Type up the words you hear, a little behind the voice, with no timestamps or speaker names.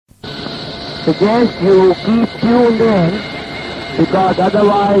suggest you keep tuned in, because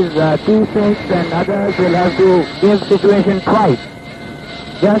otherwise T6 and others will have to give situation twice.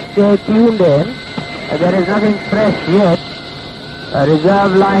 Just stay tuned in. There is nothing fresh yet.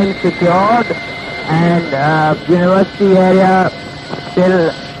 Reserve line secured, and university area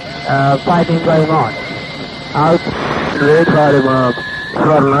still fighting going on. Out. Wait for Imam.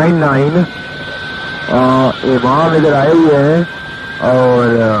 For 9-9. इमाम इधर आए हुए हैं और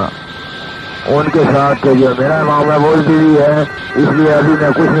उनके साथ जो मेरा इमाम है वो भी है, इसलिए अभी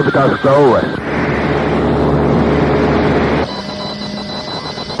मैं कुछ नहीं बता सकता हूँ।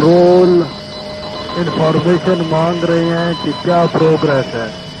 रोल इंफॉर्मेशन मांग रहे हैं कि क्या प्रोग्रेस है,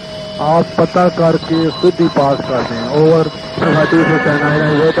 आप पता करके खुद ही पास कर दें। ओवर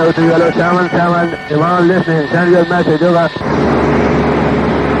 7-7 इमाम लिस्टिंग सेंड योर मैसेज होगा।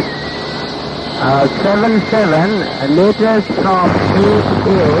 7-7 latest from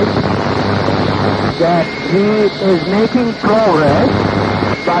 8-8 that he is making progress,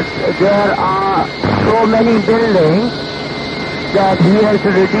 but there are so many buildings that he has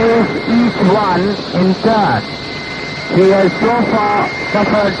to reduce each one in turn. He has so far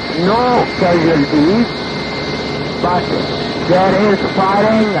suffered no casualties, but there is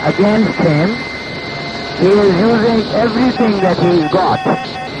firing against him. He is using everything that he's got.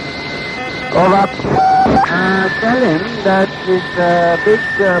 Over. Tell him that his big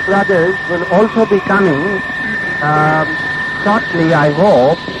brothers will also be coming shortly, I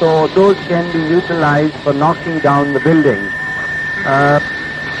hope, so those can be utilized for knocking down the building.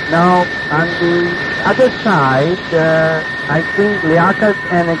 Now, on the other side, I think Liaquat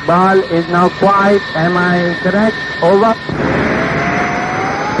and Iqbal is now quiet. Am I correct? Over.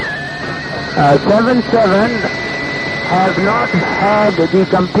 7-7 have not had the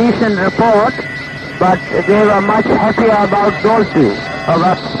completion report, but they were much happier about those two.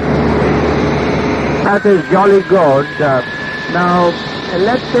 Over. That is jolly good. Now,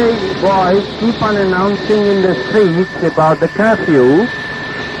 let's say boys keep on announcing in the streets about the curfew.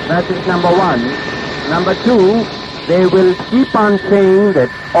 That is number one. Number two, they will keep on saying that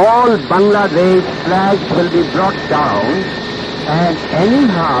all Bangladesh flags will be brought down, and any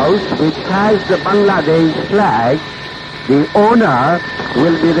house which has the Bangladesh flag, the owner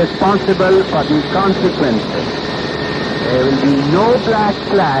will be responsible for the consequences. There will be no black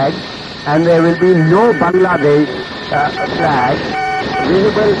flag, and there will be no Bangladesh flag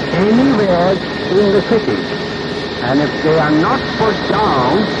visible anywhere in the city. And if they are not put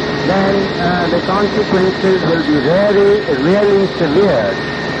down, then the consequences will be really severe.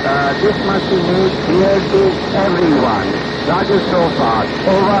 This must be made clear to everyone. Roger so far.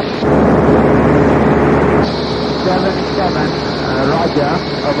 Over. 7-7. Roger.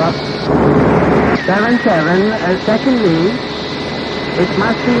 Over. 7-7. Secondly, it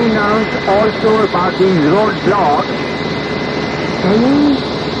must be announced also about these roadblocks. Any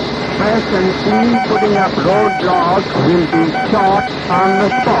person seen putting up roadblocks will be shot on the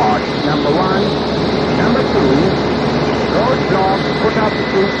spot. Number one. Number two, roadblocks put up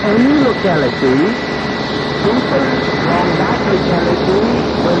in any locality, people from that locality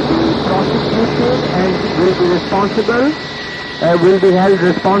will be prosecuted and will be responsible, will be held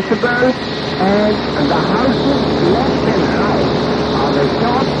responsible, and the houses left and right, or the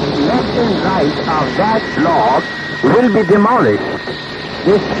shops left and right of that block will be demolished.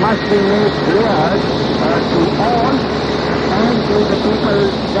 This must be made clear to all and to the people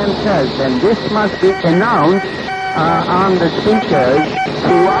themselves, and this must be announced on the speakers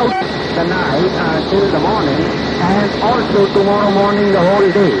throughout the night till the morning, and also tomorrow morning the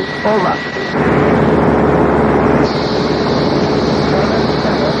whole day. Over.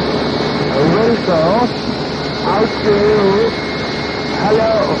 7-7. Wilco, out to you.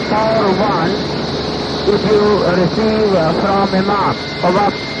 Hello, 4-1. Did you receive from Imam? Over.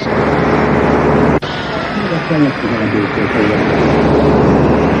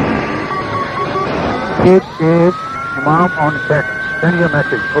 8-8, Imam on set. Send your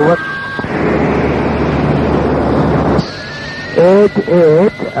message. Over.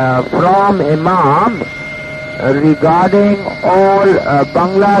 8-8 from Imam regarding all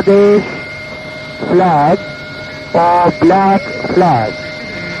Bangladesh flags or black flags.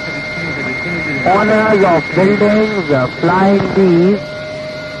 Owners of buildings flying these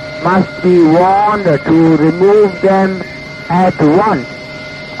must be warned to remove them at once,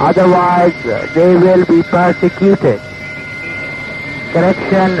 otherwise they will be persecuted.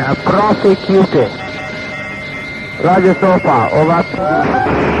 Correction, prosecuted. Roger so far, over.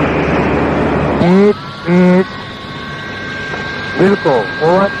 8-8, Wilco,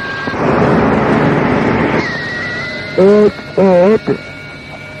 over. 8-8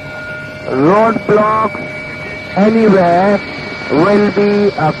 roadblocks anywhere will be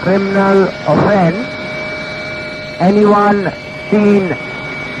a criminal offense. Anyone seen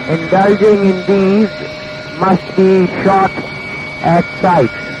indulging in these must be shot at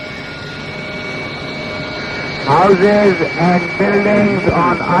sight. Houses and buildings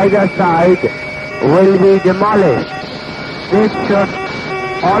on either side will be demolished. This should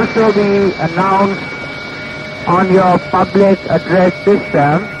also be announced on your public address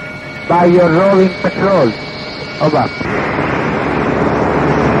system by your roving patrols. Over.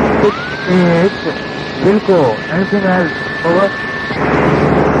 6-8, Wilco, anything else? Over.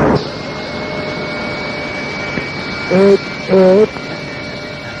 8-8,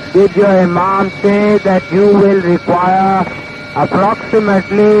 did your Imam say that you will require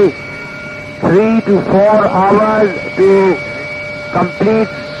approximately 3 to 4 hours to complete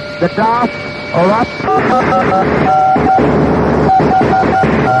the task? Over.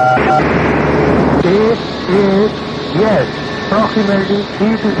 8-8, yes, approximately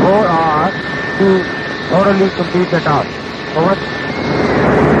 3 to 4 hours to thoroughly complete the task. Over.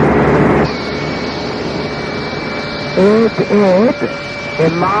 8-8,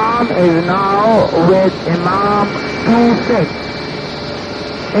 Imam is now with Imam 2-6.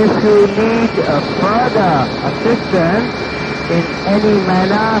 If you need further assistance in any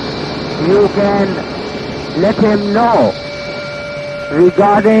manner, you can let him know.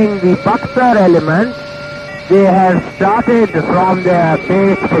 Regarding the Baksar element, they have started from their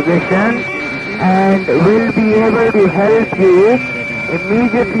base position and will be able to help you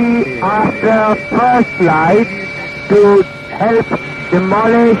immediately after first light to help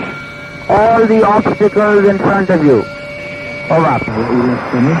demolish all the obstacles in front of you. Over.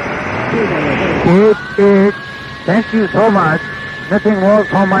 8-8, thank you so much. Nothing more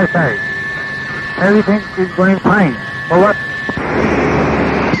from my side. Everything is going fine. Over.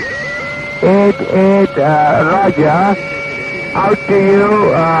 8-8, Roger. Out to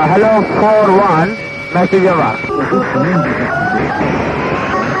you. Hello 4-1. Message over.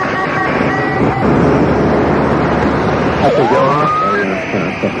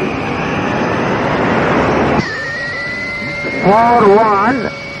 4-1,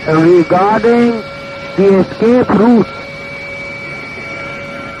 regarding the escape route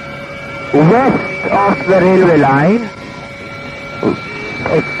west of the railway line.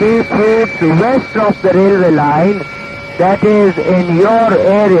 Escape route west of the railway line, that is in your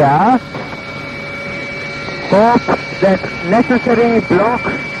area. Hope that necessary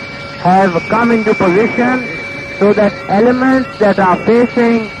blocks have come into position so that elements that are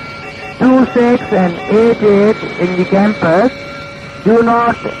facing 2-6 and 8-8 in the campus do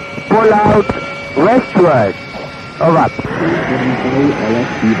not pull out westward. Over.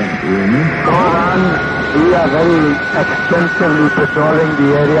 We are very extensively patrolling the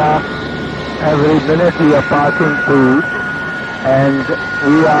area. Every minute we are passing through and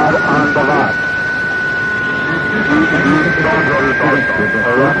we are on the march.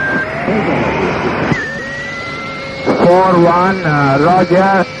 4-1,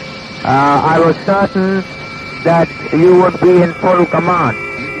 Roger. I was certain that you would be in full command.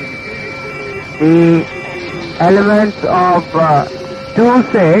 The elements of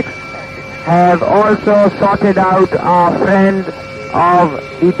 2-6 have also sorted out our friend of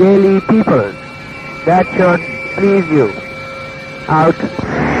the Delhi people. That should please you. Out.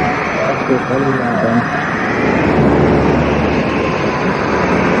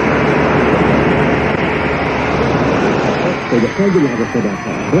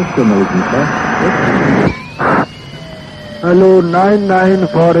 Hello,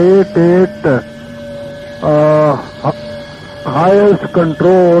 99488. Highest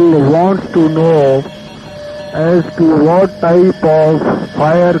control wants to know as to what type of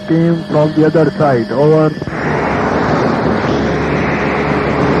fire came from the other side. Over.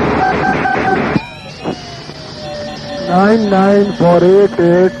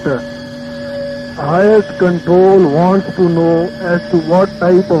 99488. Highest control wants to know as to what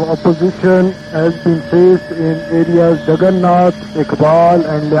type of opposition has been faced in areas Jagannath, Iqbal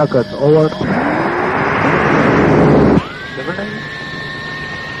and Liaquat. Over.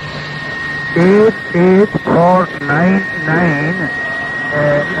 88-499.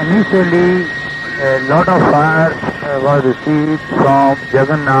 Initially, a lot of fire was received from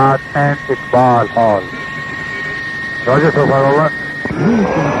Jagannath and Iqbal Hall. Roger, so far over.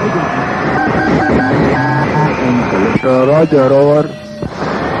 Roger, over.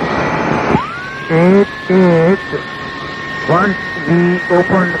 88. Once we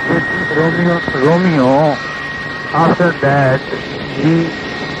opened with Romeo, after that we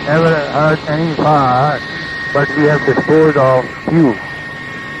never heard any fire, but we have disposed of few.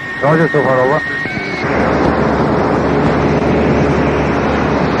 Roger, so far, over.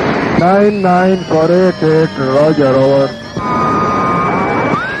 99488, Roger, over.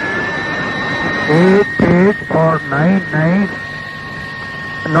 88 for 99.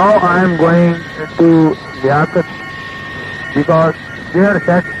 Now I am going to Liaquat because their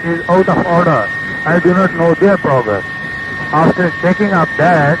set is out of order. I do not know their progress. After checking up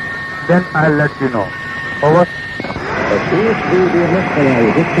that, then I'll let you know. Over.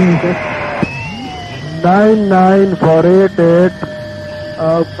 99488.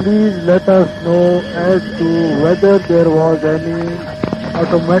 Please let us know as to whether there was any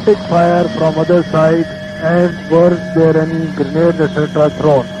automatic fire from other side and were there any grenades etc.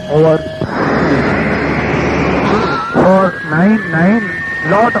 thrown. Over. For 99,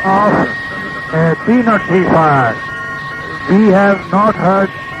 lot of 303 fire. We have not heard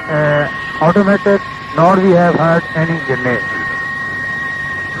automatic nor we have heard any grenade.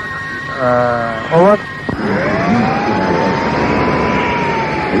 Over.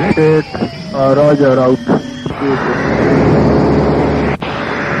 Roger, out.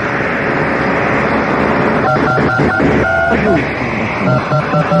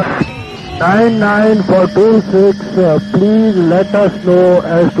 99426, please let us know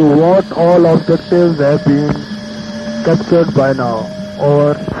as to what all objectives have been captured by now.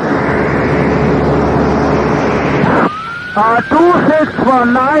 Over.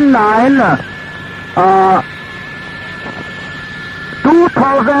 26499,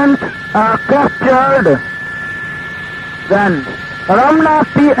 2000 captured, then Ramna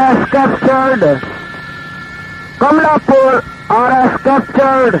PS captured, Kamlapur RS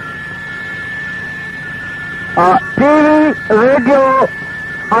captured, TV, radio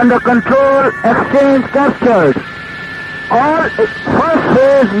under control, exchange captured. All first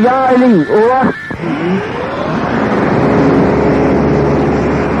phase Yali, over.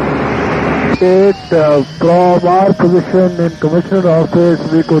 From our position in Commissioner office,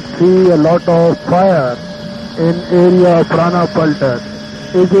 we could see a lot of fire in area of Rana Paltan.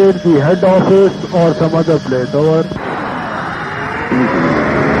 Is it the head office or some other place? Over.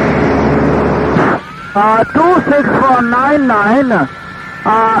 26499,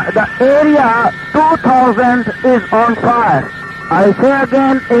 the area 2000 is on fire. I say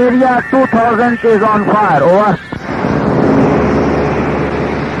again, area 2000 is on fire. Over.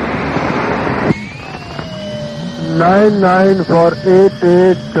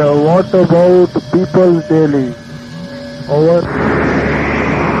 99488, what about People's Daily? Over.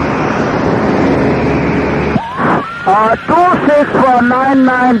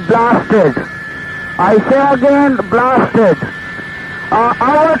 26499 blasted. I say again, blasted.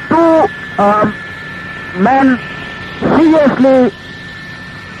 Our two men seriously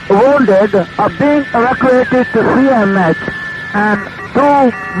wounded are being evacuated to CMH and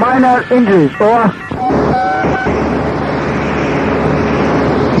 2 minor injuries. Over.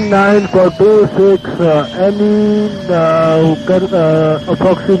 9426, any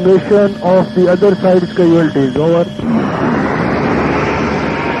approximation of the other side's casualties? Over.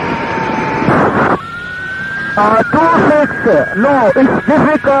 26, no, it's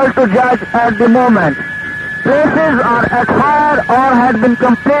difficult to judge at the moment. Places are at fire or had been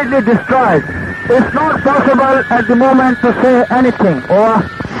completely destroyed. It's not possible at the moment to say anything. Over.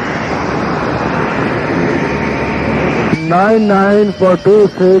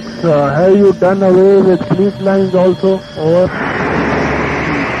 99426, have you done away with police lines also? Over.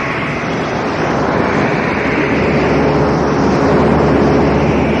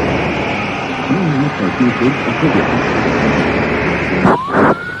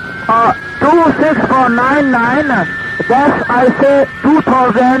 26499, that's I say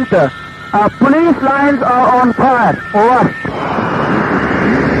 2000. Police lines are on fire. Over.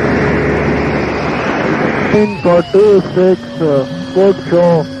 99426, code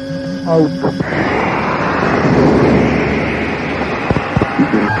show out.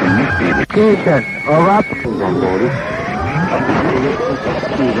 Station, over.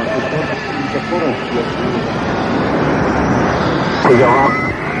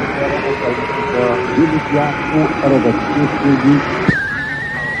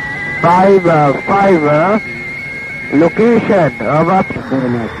 Five, location, over.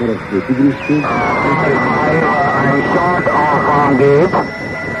 I'm short of our gate,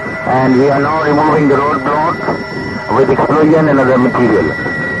 and we are now removing the roadblock with explosion and other material.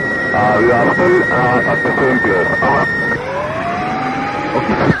 We are still at the same place.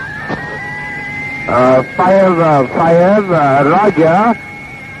 Fire, Roger.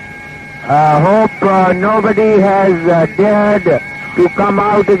 Hope nobody has dared to come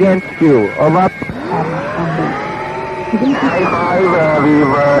out against you. Over. We've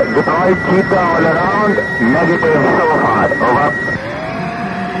deployed cheetah all around. Negative so far. Over.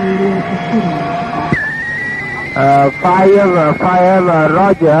 5,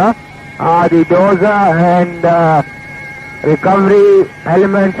 Roger. The dozer and recovery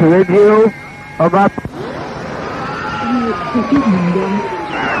elements with you. Over.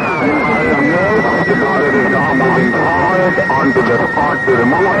 Moving forward onto the spot to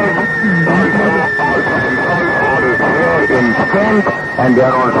remove it. Also in strength, and they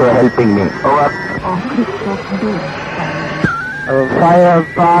are also helping me. Over.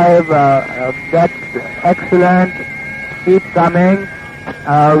 5, that's excellent. Keep coming.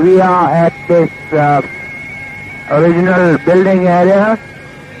 We are at this original building area.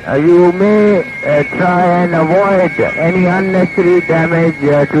 You may try and avoid any unnecessary damage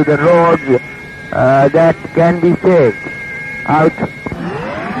to the roads that can be saved. Out.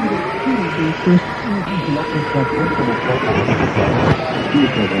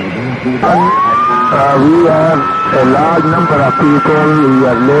 We have a large number of people. We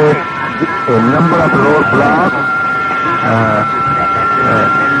have laid a number of roadblocks,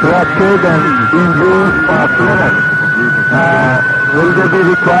 erected and being used for clearance. Will they be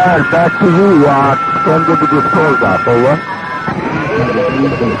required back to you or can they be disposed of? Over.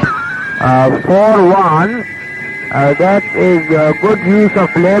 4-1, that is good use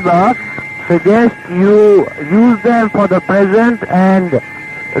of labor. Suggest you use them for the present and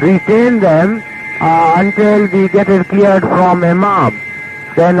retain them until we get it cleared from Imam.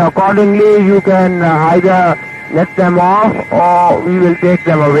 Then accordingly you can either let them off or we will take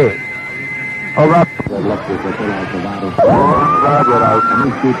them away. Over. 2-6,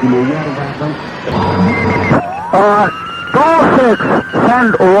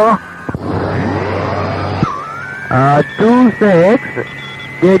 send over. 2-6,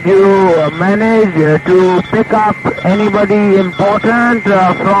 did you manage to pick up anybody important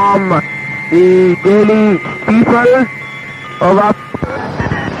from the daily people? Over.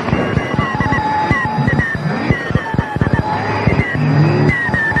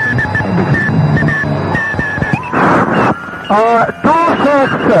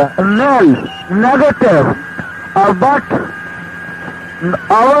 2-6, null, negative. But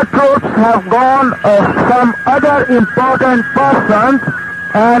our troops have gone some other important persons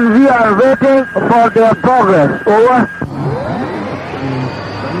and we are waiting for their progress. Over.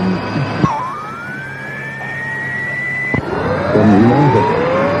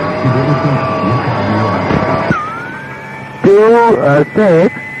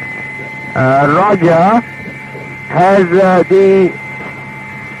 2-6, Roger has the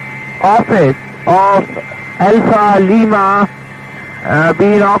office of Alpha Lima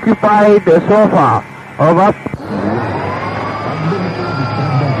been occupied so far. Over.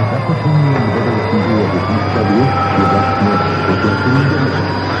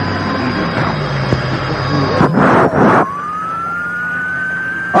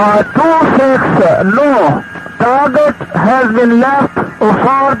 2-6, no. Target has been left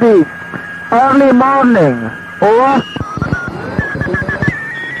for the early morning. Over.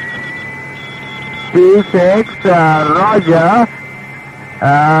 2-6, Roger,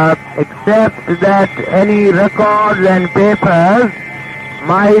 except that any records and papers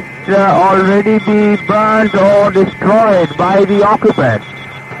might already be burnt or destroyed by the occupants.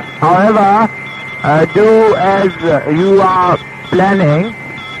 However, do as you are planning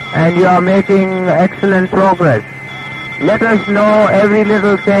and you are making excellent progress. Let us know every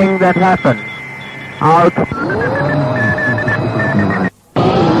little thing that happens. Out.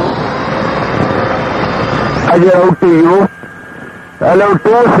 Out to you. Hello,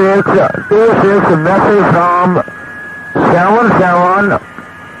 2-6, message from 7-7.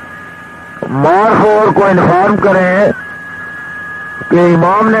 मार 4 को inform करें कि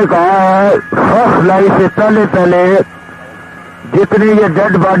इमाम ने कहा है first life से पहले जितनी ये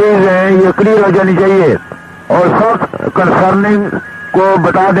डेड बॉडीज हैं ये क्लियर हो जानी चाहिए और सब कंसर्निंग को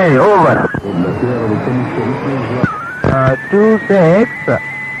बता दें. ओवर. 2-6,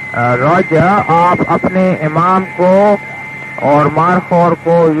 रॉजर, आप अपने इमाम को और मारखोर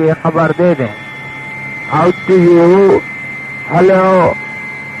को ये खबर दे दें. Out to you. Hello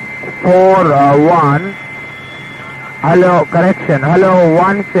 4-1. Hello correction. Hello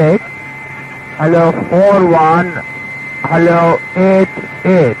 1-6. Hello 4-1. Hello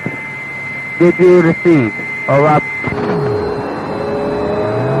 8-8. Did you receive? Over.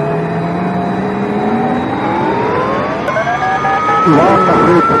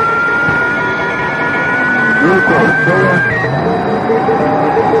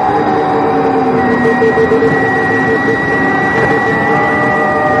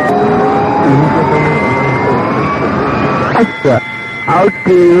 out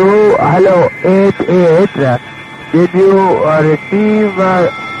to you. Hello, 88. Did you receive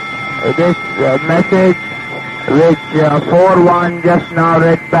this message which 41 just now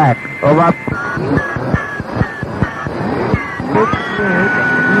read back? Over.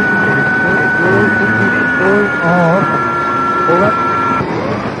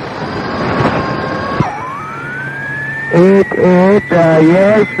 88,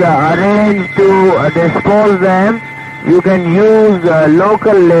 yes, arrange to dispose them. You can use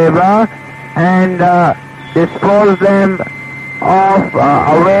local labor and dispose them off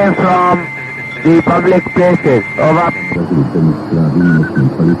away from the public places. Over.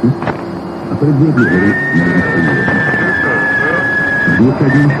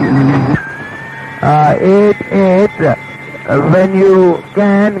 88, when you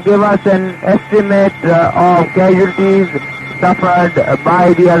can give us an estimate of casualties suffered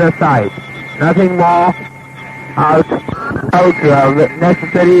by the other side. Nothing more. Out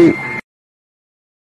necessary